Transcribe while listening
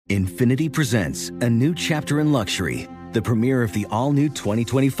Infinity presents a new chapter in luxury, the premiere of the all-new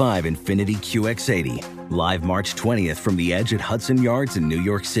 2025 Infinity QX80, live March 20th from the Edge at Hudson Yards in New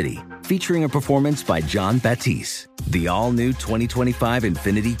York City, featuring a performance by John Batiste. The all-new 2025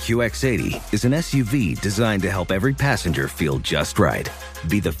 Infinity QX80 is an SUV designed to help every passenger feel just right.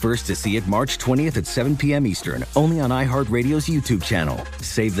 Be the first to see it March 20th at 7 p.m. Eastern, only on iHeartRadio's YouTube channel.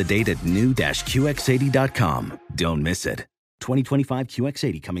 Save the date at new-QX80.com. Don't miss it. 2025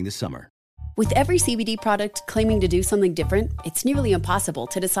 QX80 coming this summer. With every CBD product claiming to do something different, it's nearly impossible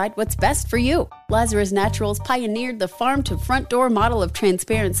to decide what's best for you. Lazarus Naturals pioneered the farm-to-front-door model of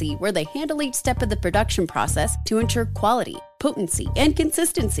transparency, where they handle each step of the production process to ensure quality, potency, and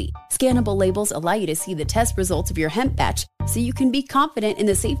consistency. Scannable labels allow you to see the test results of your hemp batch, so you can be confident in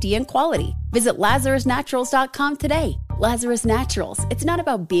the safety and quality. Visit LazarusNaturals.com today. Lazarus Naturals. It's not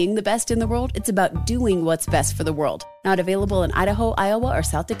about being the best in the world, it's about doing what's best for the world. Not available in Idaho, Iowa, or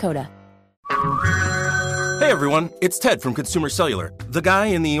South Dakota. Hey everyone, it's Ted from Consumer Cellular, the guy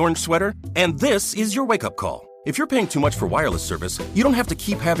in the orange sweater, and this is your wake-up call. If you're paying too much for wireless service, you don't have to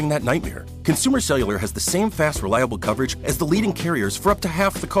keep having that nightmare. Consumer Cellular has the same fast, reliable coverage as the leading carriers for up to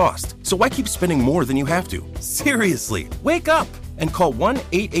half the cost. So why keep spending more than you have to? Seriously, wake up and call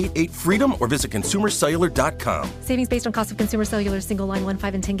 1-888-FREEDOM or visit consumercellular.com. Savings based on cost of Consumer Cellular single line 1,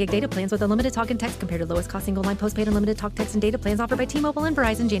 5, and 10 gig data plans with unlimited talk and text compared to lowest cost single line postpaid unlimited talk, text, and data plans offered by T-Mobile and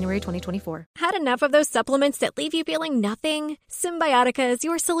Verizon January 2024. Had enough of those supplements that leave you feeling nothing? Symbiotica is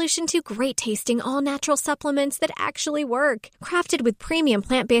your solution to great tasting all natural supplements that actually work. Crafted with premium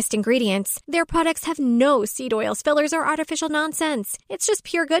plant-based ingredients, their products have no seed oils, fillers, or artificial nonsense. It's just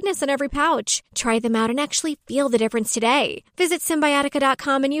pure goodness in every pouch. Try them out and actually feel the difference today. Visit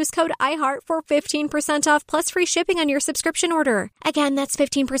Symbiotica.com and use code IHEART for 15% off plus free shipping on your subscription order. Again, that's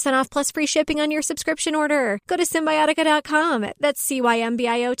 15% off plus free shipping on your subscription order. Go to Symbiotica.com. That's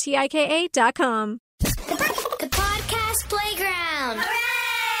CYMBIOTIKA.com. The Podcast Playground. Hooray!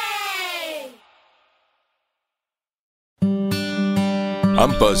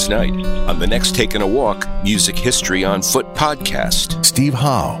 I'm Buzz Knight. On the next Taking a Walk, Music History on Foot podcast. Steve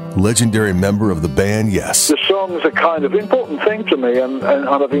Howe, legendary member of the band Yes. The songs are kind of important thing to me, and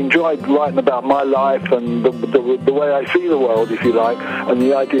I've enjoyed writing about my life and the way I see the world, if you like, and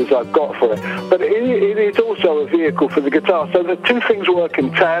the ideas I've got for it. But it is also a vehicle for the guitar, so the two things work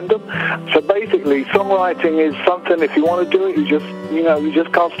in tandem. So basically, songwriting is something, if you want to do it, you just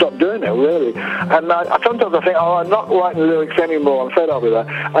can't stop doing it, really. And sometimes I think, I'm not writing lyrics anymore, I'm fed up with that.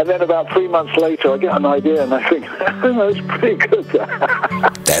 And then about 3 months later, I get an idea, and I think, it's pretty good.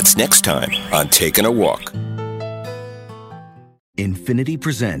 That's next time on Taking a Walk. Infinity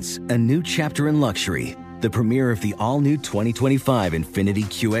presents a new chapter in luxury, the premiere of the all-new 2025 Infinity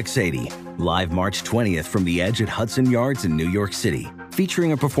QX80, live March 20th from the Edge at Hudson Yards in New York City,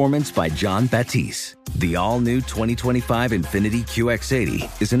 featuring a performance by John Batiste. The all-new 2025 Infinity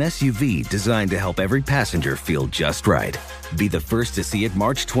QX80 is an SUV designed to help every passenger feel just right. Be the first to see it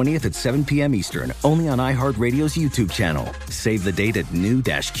March 20th at 7 p.m. Eastern, only on iHeartRadio's YouTube channel. Save the date at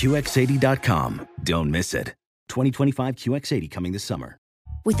new-QX80.com. Don't miss it. 2025 QX80 coming this summer.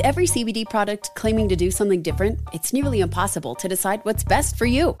 With every CBD product claiming to do something different, it's nearly impossible to decide what's best for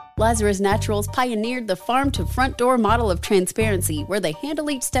you. Lazarus Naturals pioneered the farm-to-front-door model of transparency, where they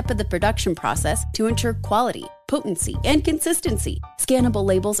handle each step of the production process to ensure quality, potency, and consistency. Scannable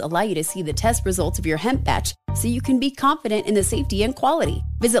labels allow you to see the test results of your hemp batch, so you can be confident in the safety and quality.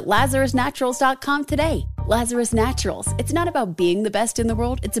 Visit LazarusNaturals.com today. Lazarus Naturals. It's not about being the best in the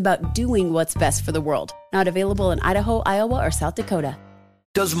world, it's about doing what's best for the world. Not available in Idaho, Iowa, or South Dakota.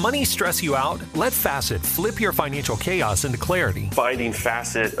 Does money stress you out? Let Facet flip your financial chaos into clarity. Finding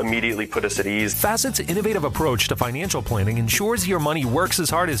Facet immediately put us at ease. Facet's innovative approach to financial planning ensures your money works as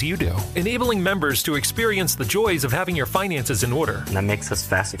hard as you do, enabling members to experience the joys of having your finances in order. And that makes us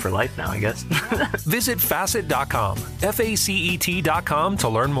Facet for life now, I guess. Visit Facet.com, FACET.com to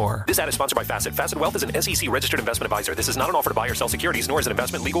learn more. This ad is sponsored by Facet. Facet Wealth is an SEC-registered investment advisor. This is not an offer to buy or sell securities, nor is it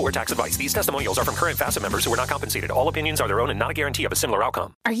investment, legal, or tax advice. These testimonials are from current Facet members who are not compensated. All opinions are their own and not a guarantee of a similar outcome.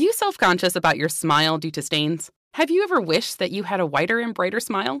 Are you self-conscious about your smile due to stains? Have you ever wished that you had a whiter and brighter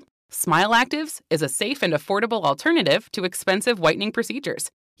smile? Smile Actives is a safe and affordable alternative to expensive whitening procedures.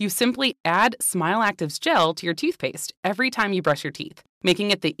 You simply add Smile Actives gel to your toothpaste every time you brush your teeth,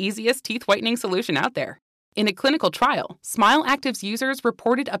 making it the easiest teeth whitening solution out there. In a clinical trial, Smile Actives users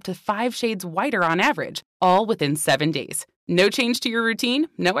reported up to 5 shades whiter on average, all within 7 days. No change to your routine,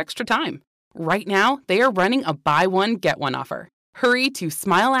 no extra time. Right now, they are running a buy one, get one offer. Hurry to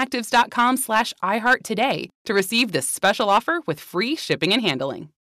smileactives.com/iHeart today to receive this special offer with free shipping and handling.